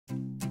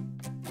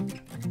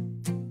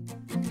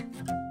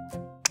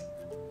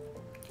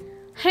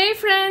Hey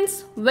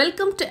friends,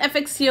 welcome to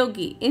FX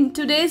Yogi. In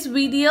today's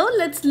video,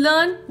 let's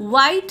learn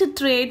why to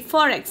trade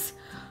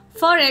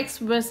Forex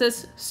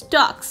versus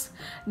stocks.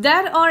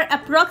 There are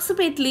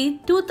approximately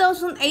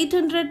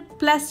 2,800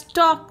 plus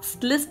stocks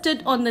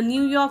listed on the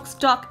New York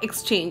Stock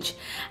Exchange.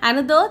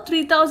 Another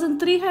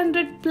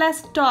 3,300 plus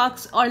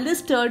stocks are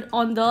listed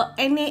on the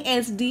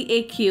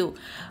NASDAQ.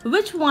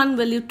 Which one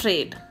will you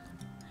trade?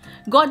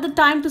 Got the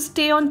time to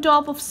stay on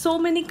top of so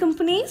many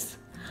companies?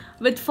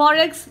 With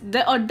Forex,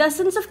 there are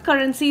dozens of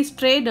currencies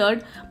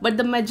traded, but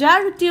the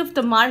majority of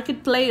the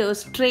market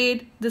players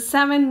trade the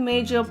 7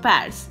 major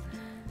pairs.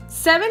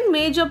 7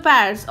 major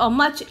pairs are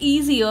much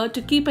easier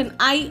to keep an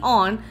eye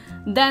on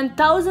than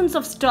thousands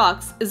of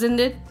stocks, isn't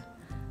it?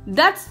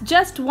 That's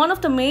just one of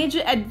the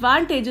major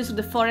advantages of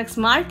the Forex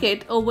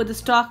market over the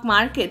stock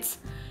markets.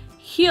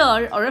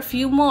 Here are a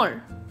few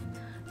more.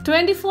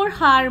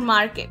 24-hour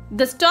market.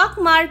 The stock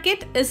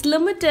market is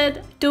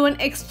limited to an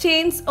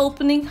exchange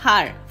opening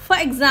hour. For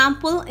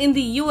example, in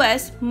the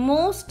US,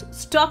 most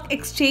stock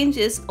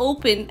exchanges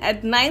open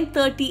at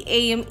 9:30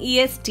 a.m.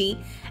 EST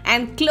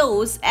and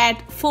close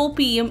at 4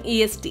 p.m.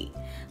 EST.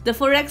 The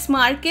Forex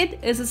market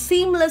is a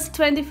seamless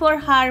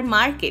 24-hour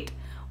market.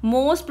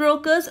 Most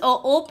brokers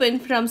are open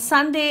from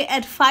Sunday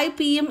at 5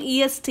 p.m.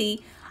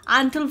 EST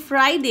until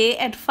Friday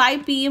at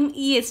 5 p.m.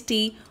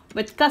 EST,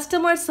 with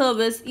customer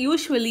service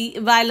usually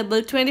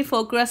available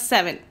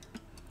 24/7.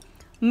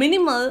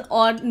 Minimal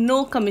or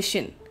no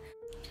commission.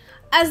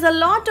 As a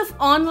lot of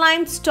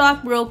online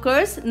stock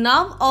brokers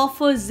now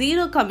offer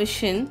zero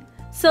commission,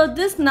 so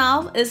this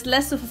now is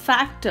less of a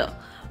factor.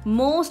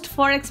 Most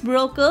Forex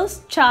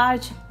brokers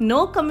charge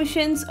no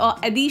commissions or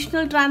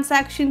additional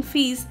transaction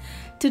fees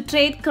to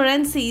trade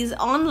currencies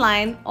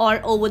online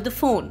or over the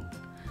phone.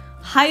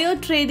 Higher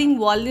trading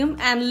volume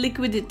and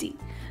liquidity.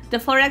 The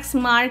Forex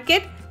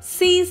market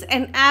sees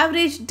an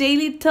average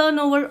daily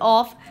turnover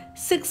of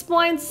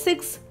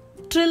 $6.6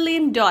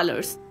 trillion.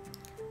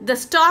 The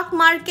stock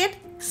market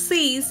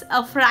sees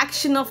a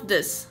fraction of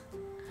this.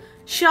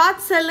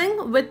 Short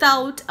selling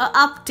without an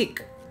uptick.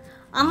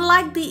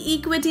 Unlike the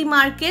equity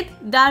market,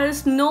 there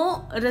is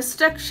no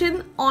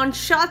restriction on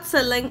short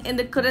selling in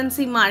the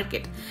currency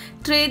market.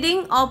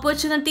 Trading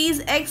opportunities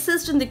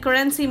exist in the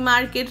currency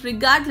market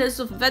regardless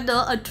of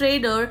whether a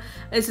trader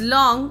is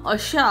long or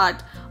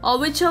short, or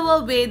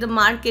whichever way the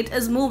market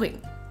is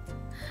moving.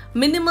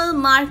 Minimal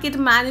market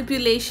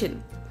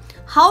manipulation.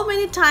 How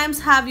many times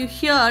have you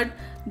heard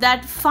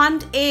that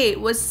fund A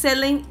was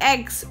selling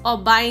X or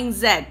buying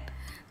Z?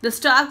 The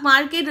stock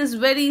market is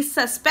very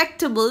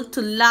susceptible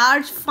to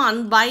large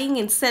fund buying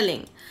and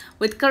selling.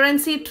 With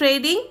currency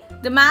trading,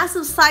 the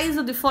massive size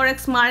of the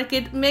Forex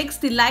market makes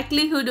the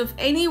likelihood of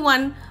any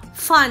one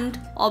fund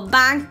or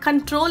bank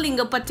controlling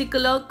a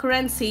particular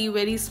currency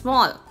very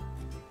small.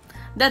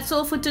 That's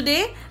all for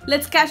today.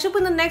 Let's catch up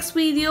in the next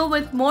video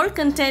with more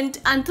content.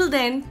 Until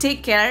then,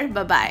 take care.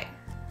 Bye-bye.